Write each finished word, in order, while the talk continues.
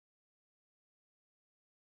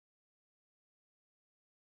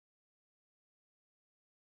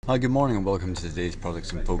Hi, good morning and welcome to today's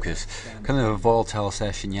Products in Focus. Kind of a volatile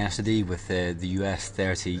session yesterday with the US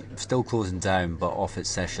 30 still closing down but off its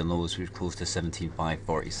session lows, which closed to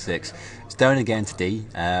 17,546. It's down again today.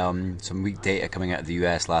 Some weak data coming out of the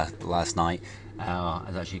US last night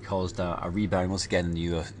has actually caused a rebound once again in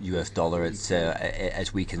the US dollar.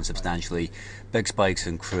 It's weakened substantially. Big spikes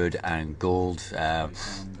in crude and gold.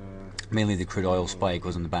 Mainly the crude oil spike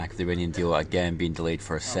was on the back of the Iranian deal, again being delayed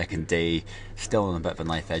for a second day, still on a bit of a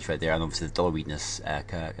knife edge right there, and obviously the dollar weakness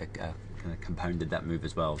kind of compounded that move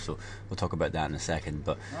as well, so we'll talk about that in a second.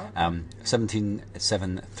 But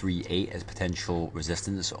 17,738 is potential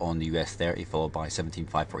resistance on the US 30, followed by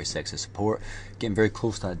 17,546 as support. Getting very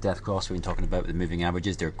close to that death cross we've been talking about with the moving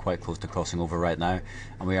averages. They're quite close to crossing over right now,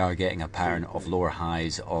 and we are getting a pattern of lower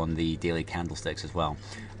highs on the daily candlesticks as well.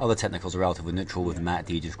 Other technicals are relatively neutral, with the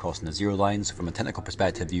MACD just crossing the zero line. So from a technical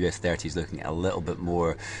perspective, the US 30 is looking a little bit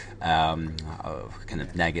more kind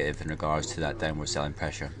of negative in regards to that downward selling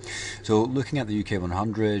pressure. So looking at the UK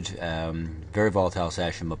 100, very volatile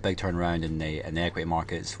session, but big turnaround in the equity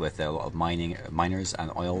markets, with a lot of miners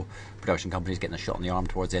and oil production companies getting a shot in the arm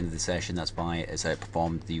towards the end of the session. That's why it's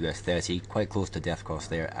outperformed the US 30, quite close to death cross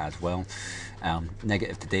there as well.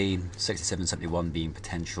 Negative today, 67.71 being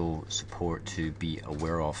potential support to be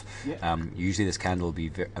aware of. Usually this candle will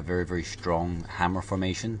be a very, very strong hammer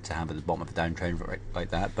formation to have at the bottom of a downtrend like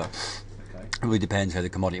that, but it really depends how the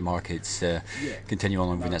commodity markets continue on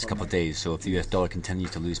over the next couple of days. So if the US dollar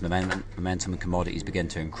continues to lose momentum and commodities begin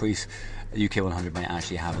to increase, the UK 100 might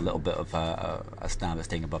actually have a little bit of a stab at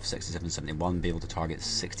staying above 67.71, be able to target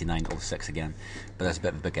 69.06 again, but that's a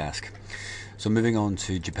bit of a big ask. So moving on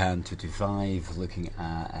to Japan 225, looking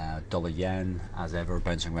at dollar yen, as ever,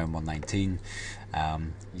 bouncing around 119.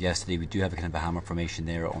 Yesterday we do have a kind of a hammer formation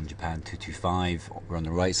there on Japan 225. We're on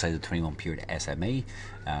the right side of the 21 period SMA,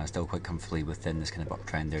 still quite comfortably within this kind of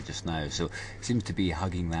uptrend there just now. So it seems to be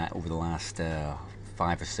hugging that over the last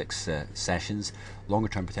 5 or 6 sessions. Longer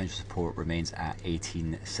term potential support remains at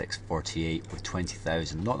 18,648 with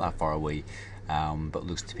 20,000, not that far away. But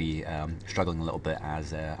looks to be struggling a little bit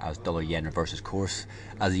as dollar yen reverses course.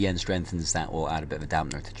 As the yen strengthens, that will add a bit of a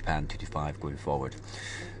dampener to Japan 225 going forward.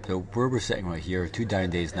 So where we're sitting right here, 2 down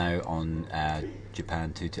days now on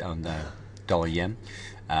Japan on dollar yen.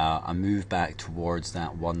 A move back towards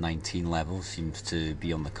that 119 level seems to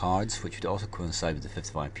be on the cards, which would also coincide with the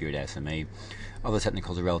 55 period SMA. Other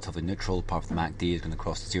technicals are relatively neutral, apart from the MACD is going to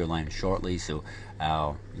cross the zero line shortly, so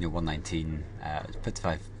 119,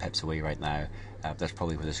 55 pips away right now. That's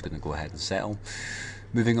probably where this is going to go ahead and settle.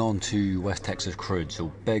 Moving on to West Texas crude,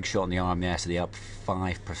 so big shot in the arm yesterday, up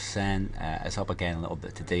 5%. It's up again a little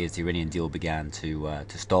bit today as the Iranian deal began to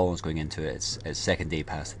stall and is going into its second day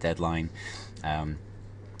past the deadline.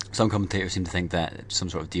 Some commentators seem to think that some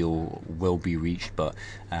sort of deal will be reached, but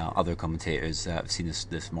other commentators I've seen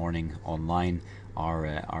this morning online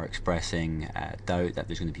are expressing doubt that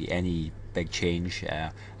there's going to be any big change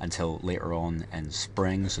until later on in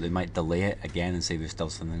spring. So they might delay it again and say there's still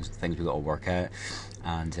some things we've got to work out,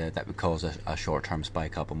 and that would cause a short-term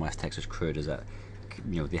spike up on West Texas crude, as that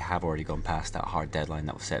they have already gone past that hard deadline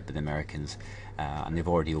that was set by the Americans, and they've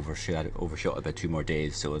already overshot about 2 more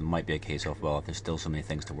days. So it might be a case of, well, if there's still so many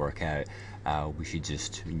things to work out, we should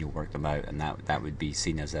just work them out, and that would be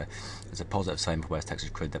seen as a positive sign for West Texas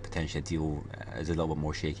crude, that potentially a deal is a little bit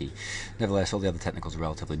more shaky. Nevertheless, all the other technicals are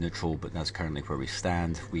relatively neutral, but that's currently where we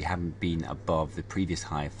stand. We haven't been above the previous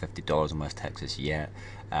high of $50 in West Texas yet,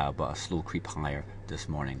 but a slow creep higher this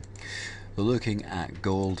morning. So looking at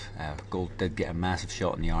gold, gold did get a massive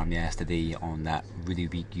shot in the arm yesterday on that really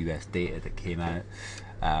weak US data that came out.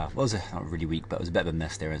 Was not really weak, but it was a bit of a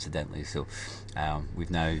miss there incidentally. So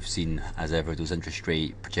we've now seen, as ever, those interest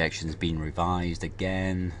rate projections being revised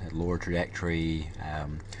again, lower trajectory.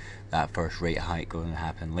 That first rate hike going to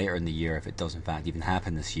happen later in the year, if it does in fact even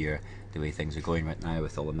happen this year, the way things are going right now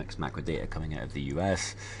with all the mixed macro data coming out of the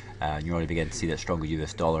US. You're already beginning to see that stronger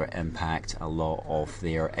US dollar impact a lot of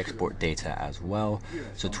their export data as well.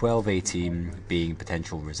 So 12.18 being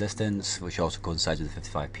potential resistance, which also coincides with the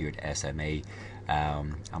 55 period SMA,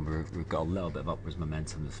 and we've got a little bit of upwards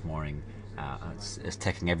momentum this morning. It's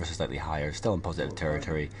ticking ever so slightly higher, still in positive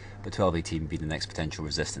territory, but 12.18 being the next potential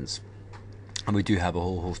resistance. And we do have a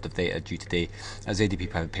whole host of data due today, as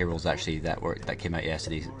ADP private payrolls actually that came out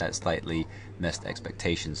yesterday, that slightly missed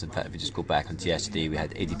expectations. In fact, if we just go back onto yesterday, we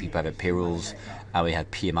had ADP private payrolls, and we had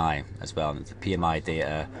PMI as well. And it's the PMI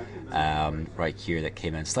data right here that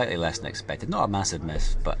came in slightly less than expected. Not a massive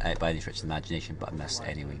miss, but by any stretch of the imagination, but a miss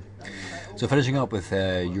anyway. So finishing up with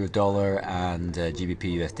euro dollar and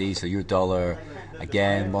GBP USD. So euro dollar,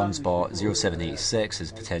 again, one spot 0.786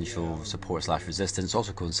 as potential support / resistance.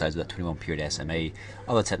 Also coincides with that 21 period SMA.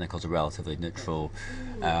 Other technicals are relatively neutral.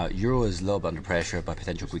 Euro is a little bit under pressure by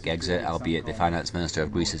potential Greek exit, albeit the finance minister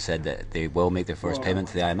of Greece has said that they will make their first payment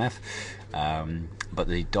to the IMF. But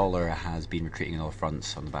the dollar has been retreating on all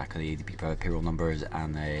fronts on the back of the ADP private payroll numbers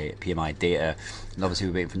and the PMI data. And obviously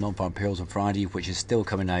we're waiting for non-farm payrolls on Friday, which is still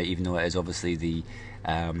coming out, even though it is obviously the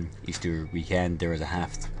Easter weekend. There is a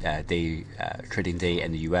half-day trading day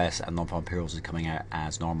in the US, and non-farm payrolls is coming out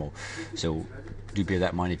as normal. So do bear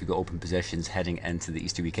that in mind if you've got open positions heading into the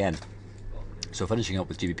Easter weekend. So finishing up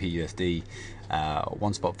with GBP USD,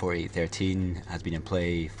 one spot 48.13 has been in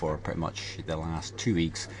play for pretty much the last 2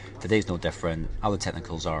 weeks. Today's no different. Other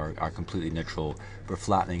technicals are completely neutral. We're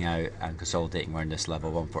flattening out and consolidating around this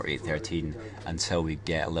level 148.13 until we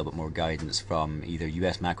get a little bit more guidance from either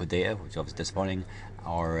US macro data, which is obviously disappointing,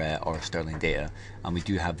 or sterling data. And we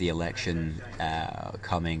do have the election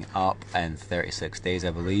coming up in 36 days,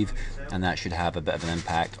 I believe, and that should have a bit of an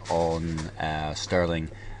impact on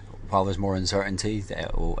sterling. While there's more uncertainty,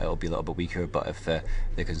 it'll be a little bit weaker, but if the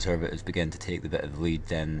Conservatives begin to take the bit of the lead,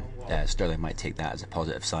 then sterling might take that as a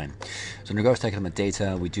positive sign. So in regards to economic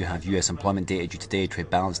data, we do have US employment data due today, trade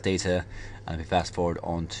balance data, and if we fast forward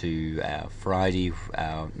on to Friday,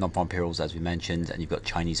 non-farm payrolls as we mentioned, and you've got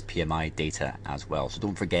Chinese PMI data as well. So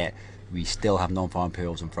don't forget, we still have non-farm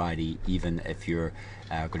payrolls on Friday, even if you're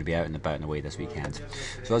going to be out and about and away this weekend.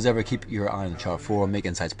 So as ever, keep your eye on the chart forum, make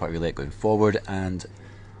insights part of your late going forward, and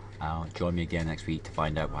join me again next week to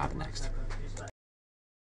find out what happened next.